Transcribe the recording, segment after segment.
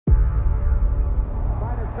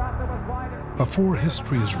Before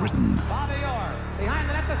history is written,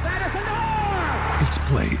 it's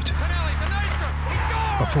played.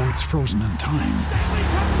 Before it's frozen in time,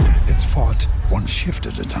 it's fought one shift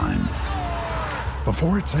at a time.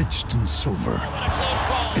 Before it's etched in silver,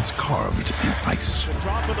 it's carved in ice.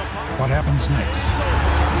 What happens next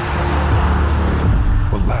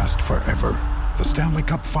will last forever. The Stanley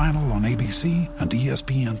Cup Final on ABC and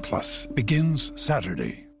ESPN Plus begins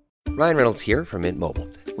Saturday. Ryan Reynolds here from Mint Mobile.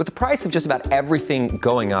 With the price of just about everything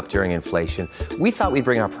going up during inflation, we thought we'd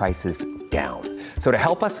bring our prices down. So to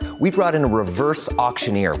help us, we brought in a reverse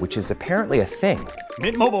auctioneer, which is apparently a thing.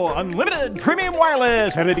 Mint Mobile Unlimited Premium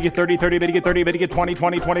Wireless. How to get 30, 30, how to get 30, how to get 20,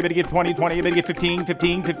 20, 20, how to get 20, 20, how to get 15,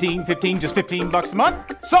 15, 15, 15, just $15 a month?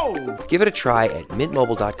 Sold! Give it a try at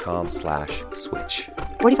mintmobile.com/switch.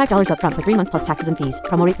 $45 up front for 3 months plus taxes and fees.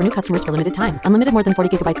 Promo rate for new customers for limited time. Unlimited more than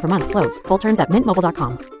 40 gigabytes per month. Slows full terms at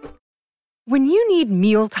mintmobile.com. When you need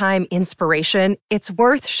mealtime inspiration, it's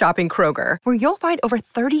worth shopping Kroger, where you'll find over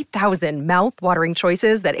 30,000 mouth-watering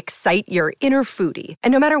choices that excite your inner foodie.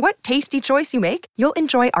 And no matter what tasty choice you make, you'll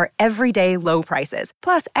enjoy our everyday low prices,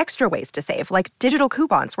 plus extra ways to save, like digital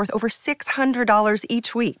coupons worth over $600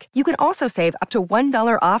 each week. You can also save up to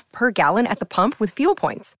 $1 off per gallon at the pump with fuel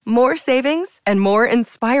points. More savings and more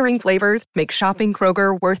inspiring flavors make shopping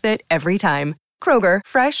Kroger worth it every time. Kroger,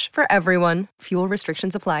 fresh for everyone. Fuel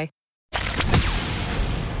restrictions apply.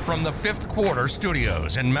 From the Fifth Quarter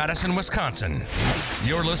Studios in Madison, Wisconsin,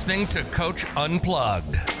 you're listening to Coach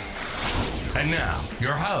Unplugged. And now,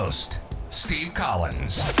 your host, Steve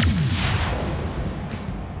Collins.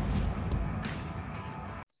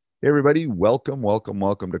 Hey everybody, welcome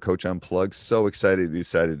to Coach Unplugged. So excited you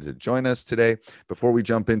decided to join us today. Before we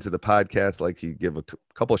jump into the podcast, I'd like to give a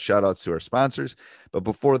couple shout outs to our sponsors. But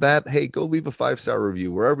before that, hey, go leave a 5-star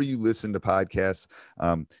review wherever you listen to podcasts,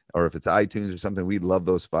 or if it's iTunes or something. We love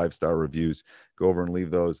those 5-star reviews. Go over and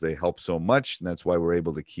leave those. They help so much, and that's why we're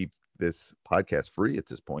able to keep this podcast free at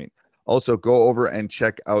this point. Also, go over and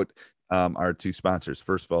check out our two sponsors.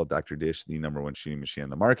 First of all, Dr. Dish, the number one shooting machine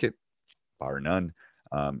on the market, bar none.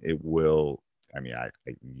 It will,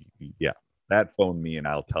 that phone me and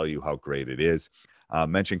I'll tell you how great it is.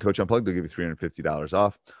 Mention Coach Unplugged, they'll give you $350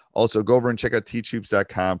 off. Also, go over and check out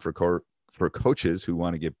teachhoops.com for coaches who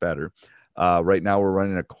want to get better. Right now, we're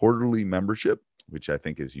running a quarterly membership, which I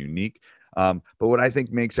think is unique. But what I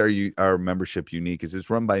think makes our membership unique is it's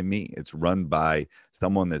run by me. It's run by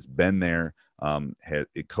someone that's been there,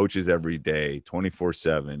 it coaches every day,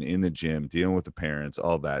 24/7 in the gym, dealing with the parents,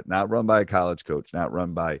 all that. Not run by a college coach, not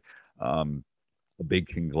run by a big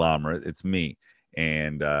conglomerate. It's me.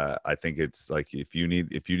 And I think it's like if you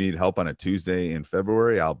need help on a Tuesday in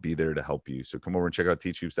February, I'll be there to help you. So come over and check out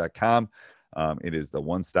teachhoops.com. It is the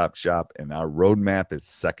one-stop shop, and our roadmap is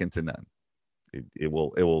second to none. It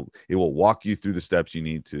will walk you through the steps you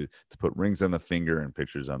need to put rings on the finger and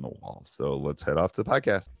pictures on the wall. So let's head off to the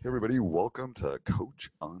podcast. Hey everybody, welcome to Coach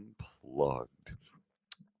Unplugged.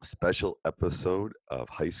 Special episode of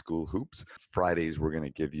High School Hoops. Fridays, we're going to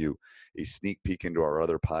give you a sneak peek into our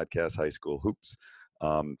other podcast, High School Hoops.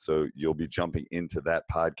 So you'll be jumping into that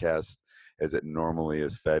podcast as it normally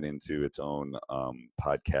is fed into its own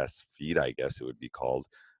podcast feed, I guess it would be called.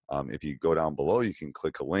 If you go down below, you can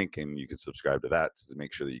click a link and you can subscribe to that to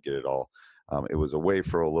make sure that you get it all. It was away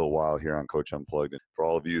for a little while here on Coach Unplugged. And for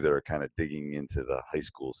all of you that are kind of digging into the high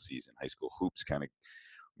school season, High School Hoops kind of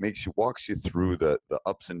walks you through the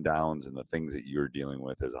ups and downs and the things that you're dealing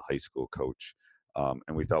with as a high school coach.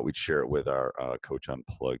 And we thought we'd share it with our Coach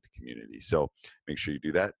Unplugged community. So make sure you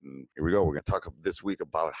do that. And here we go. We're going to talk this week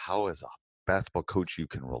about how as a basketball coach you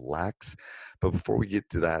can relax. But before we get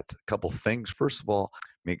to that, a couple things. First of all,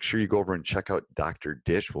 make sure you go over and check out Dr.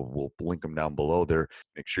 Dish. We'll link them down below there.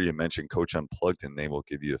 Make sure you mention Coach Unplugged, and they will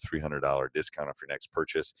give you a $300 discount off your next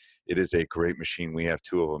purchase. It is a great machine. We have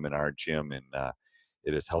 2 of them in our gym, and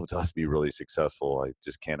it has helped us be really successful. I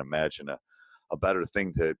just can't imagine a better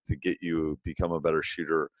thing to get you become a better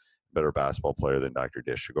shooter, better basketball player than Dr.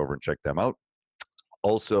 Dish. So go over and check them out.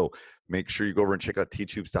 Also, make sure you go over and check out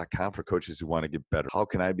teachhoops.com for coaches who want to get better. How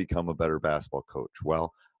can I become a better basketball coach?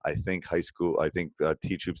 Well, I think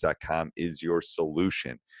teachhoops.com is your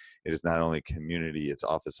solution. It is not only community, it's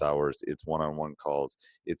office hours, it's one-on-one calls.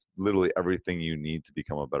 It's literally everything you need to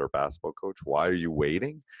become a better basketball coach. Why are you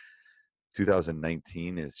waiting?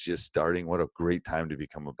 2019 is just starting. What a great time to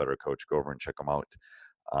become a better coach. Go over and check them out.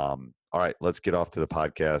 All right, let's get off to the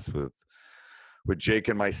podcast with with Jake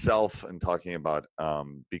and myself and talking about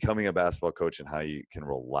becoming a basketball coach and how you can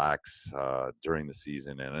relax during the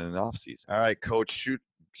season and in an off season. All right, Coach,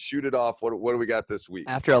 shoot it off. What do we got this week?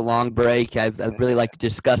 After a long break, I'd really like to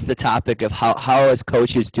discuss the topic of how as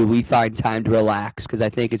coaches do we find time to relax, because I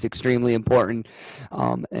think it's extremely important,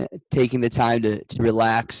 taking the time to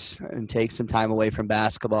relax and take some time away from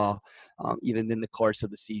basketball, even in the course of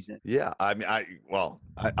the season. Yeah, I mean,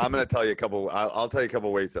 I'm going to tell you I'll tell you a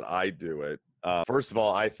couple ways that I do it. First of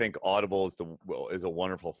all, I think Audible is a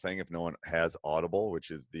wonderful thing if no one has Audible, which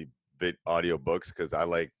is the audio books, because I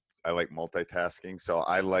like multitasking. So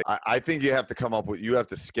I think you have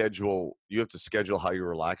to schedule how you're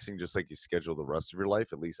relaxing, just like you schedule the rest of your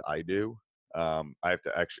life. At least I do. I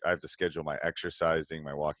have to schedule my exercising,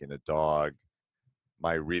 my walking the dog,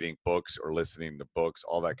 my reading books or listening to books,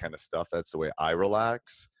 all that kind of stuff. That's the way I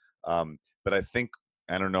relax. But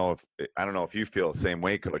I don't know if you feel the same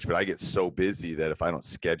way, Coach, but I get so busy that if I don't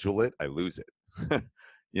schedule it, I lose it.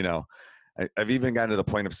 I've even gotten to the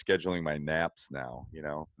point of scheduling my naps now. If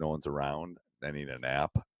no one's around, I need a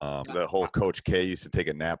nap. The whole Coach K used to take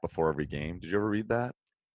a nap before every game. Did you ever read that?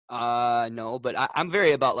 No, but I'm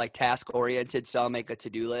very about like task oriented. So I'll make a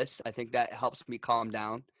to-do list. I think that helps me calm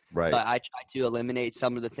down. Right. So I try to eliminate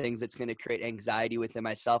some of the things that's going to create anxiety within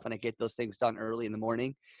myself, and I get those things done early in the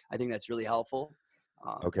morning. I think that's really helpful.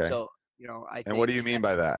 Okay. So, I think. And what do you mean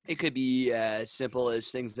by that? It could be as simple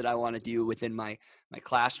as things that I want to do within my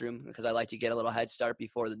classroom, because I like to get a little head start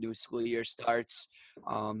before the new school year starts.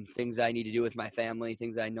 Things I need to do with my family,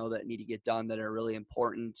 things I know that need to get done that are really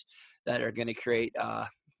important, that are going to create,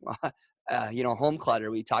 home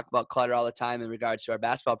clutter. We talk about clutter all the time in regards to our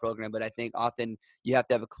basketball program, but I think often you have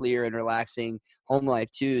to have a clear and relaxing home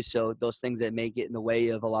life too. So those things that may get in the way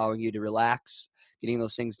of allowing you to relax, getting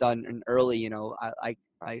those things done early,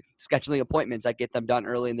 I scheduling appointments, I get them done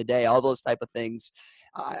early in the day, all those type of things.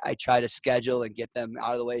 I try to schedule and get them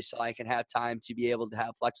out of the way so I can have time to be able to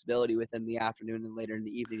have flexibility within the afternoon and later in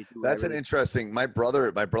the evening. To do That's an interesting. My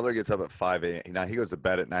brother gets up at 5 a.m. Now he goes to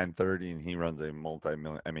bed at 9:30, and he runs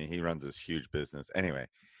he runs this huge business anyway.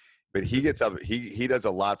 But he gets up. He does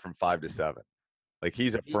a lot from 5 to 7. Like,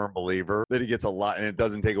 he's a firm believer that he gets a lot, and it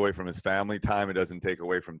doesn't take away from his family time. It doesn't take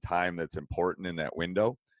away from time that's important in that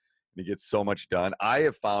window. He gets so much done. I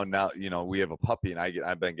have found now, we have a puppy, and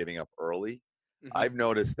I've been getting up early. Mm-hmm. I've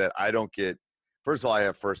noticed that I don't get – first of all, I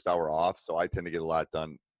have first hour off, so I tend to get a lot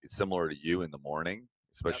done similar to you in the morning,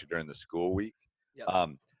 especially during the school week. Yep.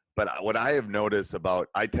 But what I have noticed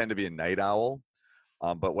I tend to be a night owl,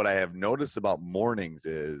 but what I have noticed about mornings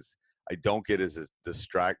is I don't get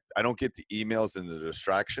I don't get the emails and the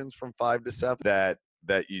distractions from 5 to 7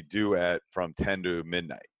 that you do from 10 to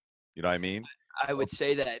midnight. You know what I mean? I would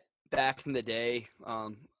say that back in the day,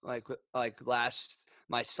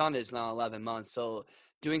 my son is now 11 months, so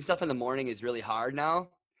doing stuff in the morning is really hard now.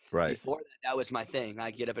 Right. Before that was my thing.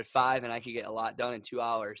 I get up at 5 and I could get a lot done in 2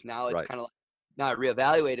 hours. Now it's kind of like, now I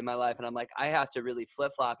reevaluated my life, and I'm like, I have to really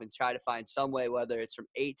flip flop and try to find some way, whether it's from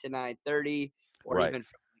 8 to 9:30 or even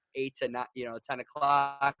from 8 to 10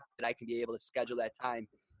 o'clock, that I can be able to schedule that time,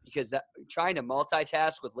 because trying to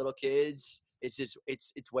multitask with little kids,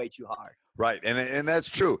 it's way too hard. Right. And that's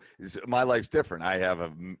true. My life's different. I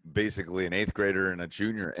have basically an 8th grader and a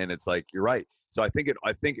junior, and it's like, you're right. So I think it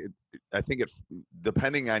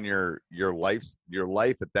depending on your life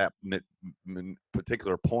at that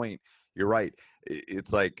particular point, you're right.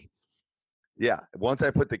 It's like, yeah, once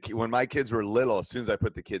when my kids were little, as soon as I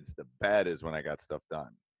put the kids to bed is when I got stuff done.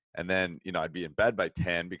 And then, I'd be in bed by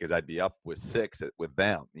 10 because I'd be up with 6 with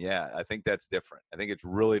them. Yeah. I think that's different. I think it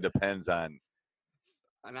really depends on.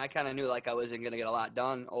 And I kind of knew I wasn't going to get a lot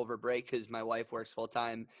done over break because my wife works full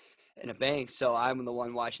time in a bank. So I'm the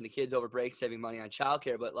one watching the kids over break, saving money on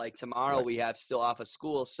childcare. But tomorrow we have still off of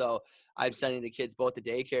school. So I'm sending the kids both to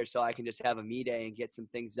daycare so I can just have a me day and get some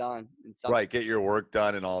things done. Right. Get your work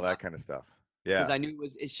done and all that kind of stuff. Yeah. Because I knew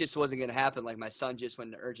it just wasn't going to happen. My son just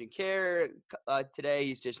went into urgent care today.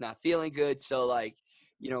 He's just not feeling good. So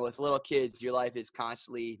with little kids, your life is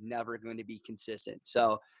constantly never going to be consistent.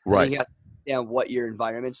 So you have to understand what your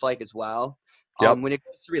environment's like as well. Yep. When it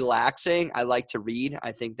comes to relaxing, I like to read.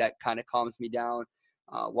 I think that kind of calms me down.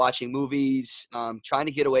 Watching movies, trying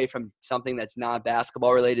to get away from something that's not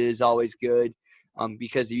basketball related is always good.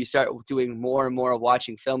 Because if you start doing more and more of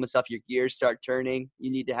watching film and stuff, your gears start turning.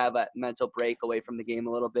 You need to have a mental break away from the game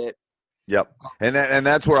a little bit. Yep. And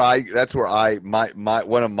that's where my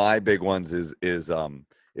one of my big ones is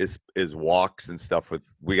walks and stuff.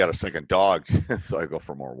 We got a second dog, so I go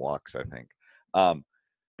for more walks, I think.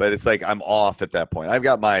 but it's like I'm off at that point. I've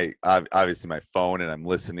got obviously my phone and I'm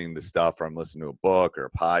listening to stuff, or I'm listening to a book or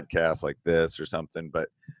a podcast like this or something. But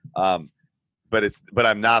I'm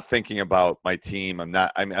not thinking about my team.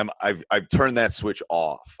 I've turned that switch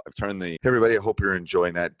off. Hey everybody, I hope you're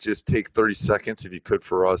enjoying that. Just take 30 seconds if you could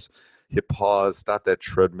for us. Hit pause, stop that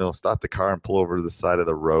treadmill, stop the car and pull over to the side of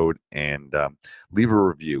the road and leave a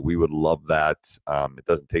review. We would love that. It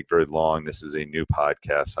doesn't take very long. This is a new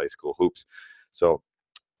podcast, High School Hoops. So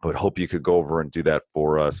I would hope you could go over and do that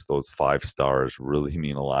for us. Those 5 stars really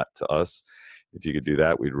mean a lot to us. If you could do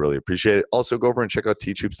that, we'd really appreciate it. Also, go over and check out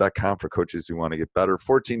teachhoops.com for coaches who want to get better.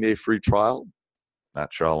 14-day free trial.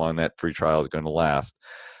 Not sure how long that free trial is going to last.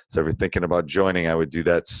 So if you're thinking about joining, I would do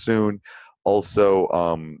that soon.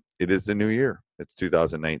 Also, it is the new year. It's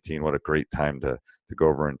 2019. What a great time to go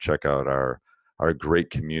over and check out our great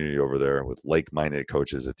community over there with like-minded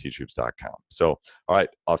coaches at teachhoops.com. So, all right,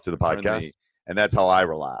 off to the podcast. And that's how I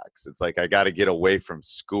relax. It's like I got to get away from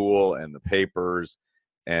school and the papers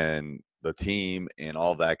and the team and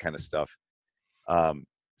all that kind of stuff.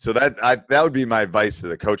 So that would be my advice to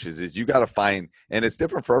the coaches is you got to find, and it's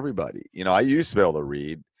different for everybody. You know, I used to be able to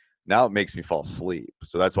read. Now it makes me fall asleep.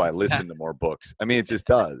 So that's why I listen to more books. I mean, it just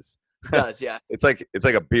does. It does, yeah. It's like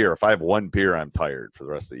a beer. If I have one beer, I'm tired for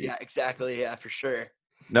the rest of the year. Yeah, exactly. Yeah, for sure.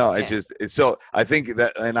 No, so I think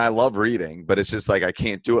that, and I love reading, but it's just like I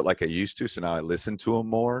can't do it like I used to. So now I listen to them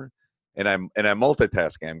more, and I'm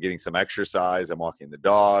multitasking. I'm getting some exercise. I'm walking the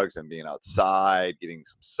dogs. I'm being outside, getting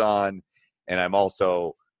some sun, and I'm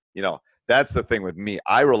also, you know, that's the thing with me.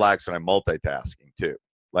 I relax when I'm multitasking too.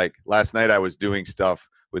 Like last night, I was doing stuff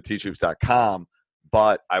with teachhoops.com,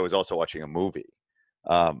 but I was also watching a movie.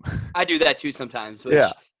 I do that too sometimes. Which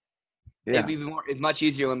it'd be much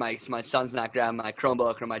easier when my son's not grabbing my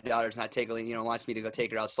Chromebook or my daughter's not wants me to go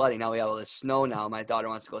take her out sledding. Now we have all this snow now. My daughter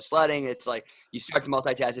wants to go sledding. It's like you start to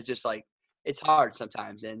multitask. It's just like it's hard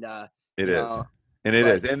sometimes. And it is. And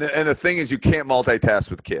the thing is, you can't multitask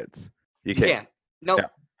with kids. You can't. Nope. Yeah.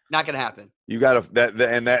 Not gonna happen. You got to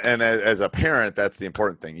and as a parent, that's the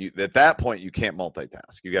important thing. At that point, you can't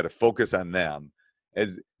multitask. You got to focus on them.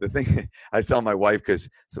 As the thing, I tell my wife because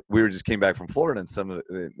we just came back from Florida,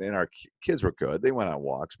 and our kids were good. They went on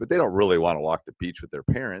walks, but they don't really want to walk the beach with their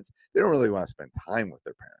parents. They don't really want to spend time with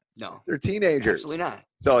their parents. No, they're teenagers. Absolutely not.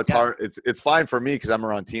 So it's hard. It's fine for me because I'm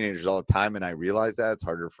around teenagers all the time, and I realize that. It's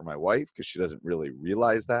harder for my wife because she doesn't really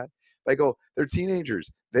realize that. But I go, they're teenagers.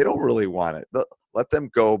 They don't really want it. Let them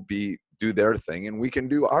go do their thing, and we can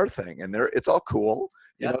do our thing, and it's all cool.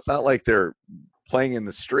 You know, it's not like they're playing in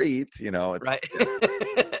the street. You know, it's right.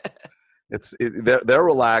 They're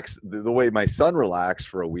relaxed. The way my son relaxed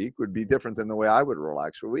for a week would be different than the way I would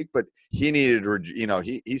relax for a week. But he needed,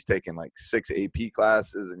 he's taken like 6 AP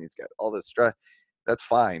classes, and he's got all this stress. That's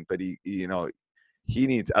fine, but he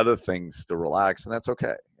needs other things to relax, and that's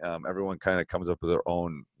okay. Everyone kind of comes up with their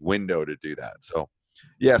own window to do that. So.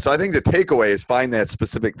 Yeah, so I think the takeaway is find that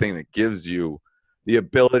specific thing that gives you the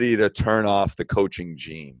ability to turn off the coaching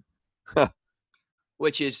gene.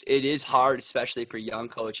 It is hard, especially for young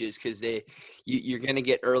coaches, because you're going to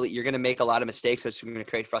get early. You're going to make a lot of mistakes, so it's going to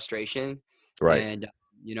create frustration. Right. And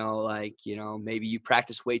maybe you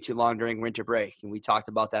practice way too long during winter break, and we talked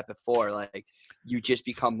about that before. Like you just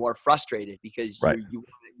become more frustrated because you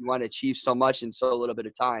want to achieve so much in so little bit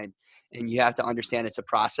of time, and you have to understand it's a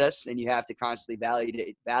process, and you have to constantly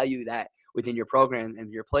value that within your program,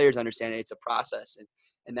 and your players understand it's a process,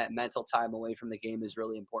 and that mental time away from the game is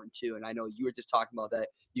really important too. And I know you were just talking about that.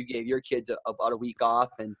 You gave your kids about a week off,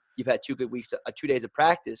 and you've had 2 good weeks, 2 days of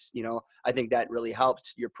practice. You know, I think that really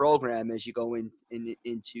helps your program as you go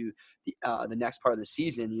into the next part of the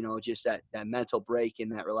season. You know, just that mental break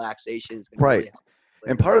and that relaxation is going to really help.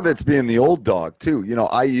 And part of it's being the old dog too. You know,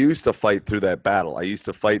 I used to fight through that battle. I used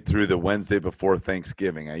to fight through the Wednesday before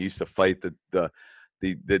Thanksgiving. I used to fight the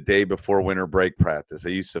day before winter break practice. I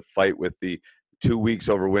used to fight with the 2 weeks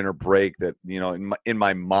over winter break that, you know, in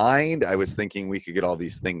my mind, I was thinking we could get all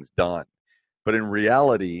these things done. But in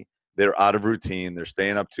reality, they're out of routine. They're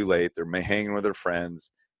staying up too late. They're hanging with their friends.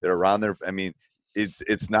 They're around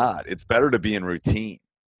it's not. It's better to be in routine.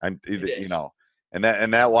 You know, and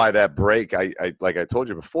why that break, I like I told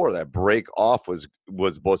you before, that break off was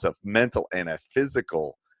both a mental and a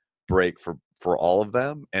physical break for all of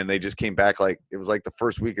them, and they just came back like it was like the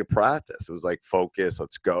first week of practice. It was like focus,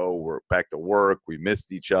 let's go, we're back to work, we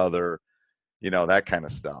missed each other, you know, that kind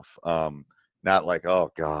of stuff. Not like,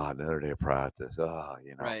 oh God, another day of practice. Oh,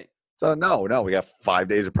 you know. Right. So no, we got 5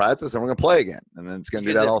 days of practice and we're going to play again. And then it's going to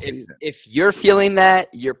do that all season. If you're feeling that,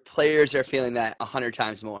 your players are feeling that 100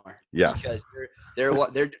 times more. Yes. Because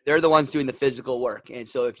they're the ones doing the physical work. And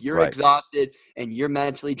so if you're exhausted and you're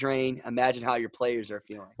mentally drained, imagine how your players are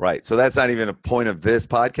feeling. Right. So that's not even a point of this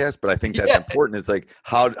podcast, but I think that's important. It's like,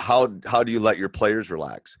 how do you let your players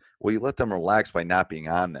relax? Well, you let them relax by not being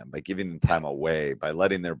on them, by giving them time away, by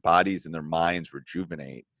letting their bodies and their minds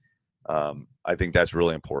rejuvenate. I think that's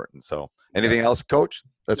really important. So anything else, Coach?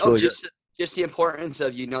 That's really good. Just the importance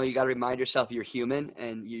of, you got to remind yourself you're human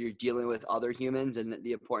and you're dealing with other humans, and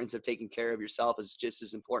the importance of taking care of yourself is just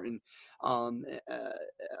as important, as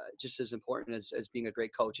being a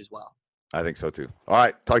great coach as well. I think so too. All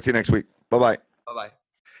right. Talk to you next week. Bye-bye. Bye-bye.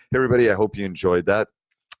 Hey, everybody. I hope you enjoyed that.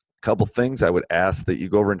 Couple things. I would ask that you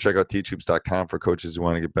go over and check out teachhoops.com for coaches who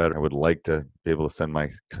want to get better. I would like to be able to send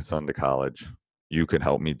my son to college. You can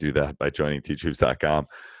help me do that by joining teachhoops.com.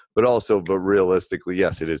 But realistically,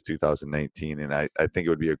 yes, it is 2019, and I think it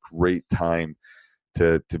would be a great time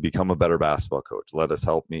to become a better basketball coach.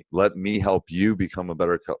 Let me help you become a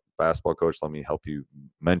better basketball coach. Let me help you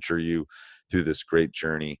mentor you through this great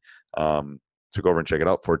journey. So go over and check it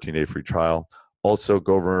out. 14-day free trial. Also,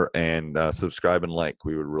 go over and subscribe and like.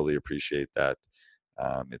 We would really appreciate that.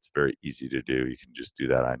 It's very easy to do. You can just do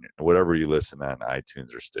that on whatever you listen on,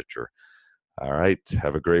 iTunes or Stitcher. All right.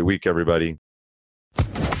 Have a great week, everybody.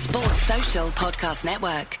 Sports Social Podcast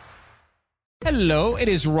Network. Hello, it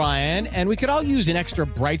is Ryan, and we could all use an extra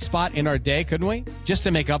bright spot in our day, couldn't we? Just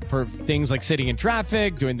to make up for things like sitting in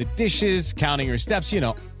traffic, doing the dishes, counting your steps,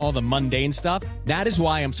 all the mundane stuff. That is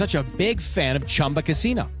why I'm such a big fan of Chumba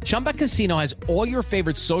Casino. Chumba Casino has all your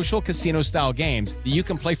favorite social casino-style games that you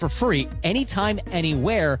can play for free anytime,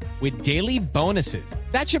 anywhere with daily bonuses.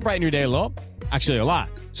 That should brighten your day a little. Actually, a lot.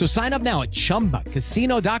 So sign up now at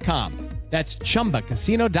ChumbaCasino.com. That's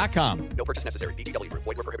ChumbaCasino.com. No purchase necessary. VGW Group.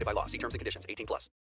 Void where prohibited by law. See terms and conditions. 18+.